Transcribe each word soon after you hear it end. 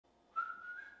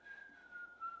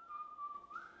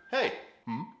Hey,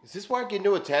 is this where I get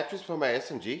new attachments for my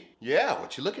SMG? Yeah,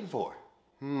 what you looking for?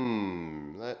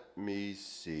 Let me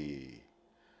see.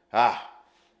 I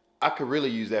could really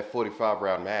use that 45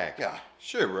 round mag. Yeah,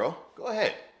 sure, bro. Go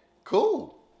ahead.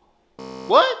 Cool.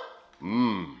 What?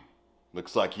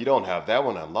 Looks like you don't have that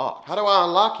one unlocked. How do I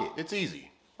unlock it? It's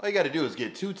easy. All you gotta do is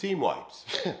get 2 team wipes.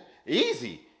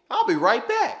 Easy. I'll be right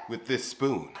back with this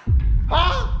spoon.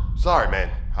 Huh? Sorry, man.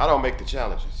 I don't make the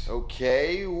challenges.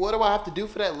 Okay, what do I have to do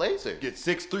for that laser? Get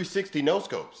 6 360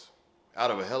 no-scopes out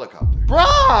of a helicopter.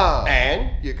 Bruh!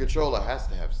 And your controller has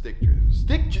to have stick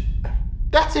drift.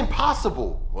 That's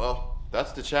impossible. Well,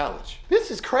 that's the challenge. This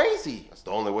is crazy. That's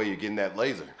the only way you're getting that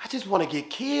laser. I just want to get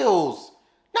kills,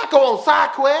 not go on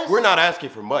side quests. We're not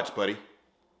asking for much, buddy.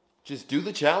 Just do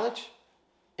the challenge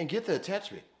and get the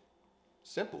attachment.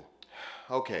 Simple.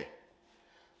 Okay.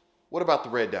 What about the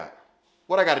red dot?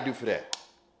 What I gotta do for that?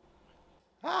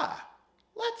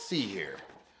 Let's see here.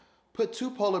 Put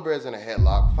 2 polar bears in a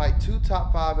headlock, fight 2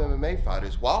 top 5 MMA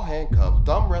fighters while handcuffed,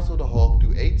 thumb wrestle the Hulk,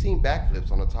 do 18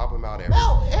 backflips on the top of Mount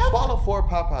Everest, swallow 4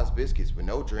 Popeyes biscuits with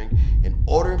no drink, and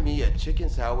order me a chicken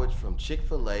sandwich from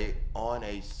Chick-fil-A on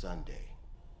a Sunday.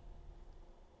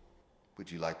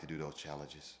 Would you like to do those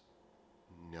challenges?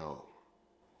 No.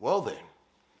 Well then,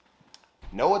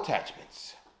 no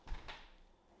attachments.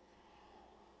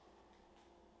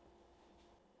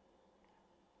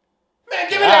 Man,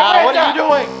 give me that red dot! What are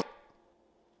you doing?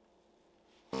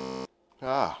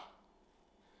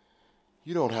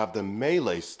 You don't have the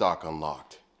melee stock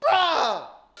unlocked.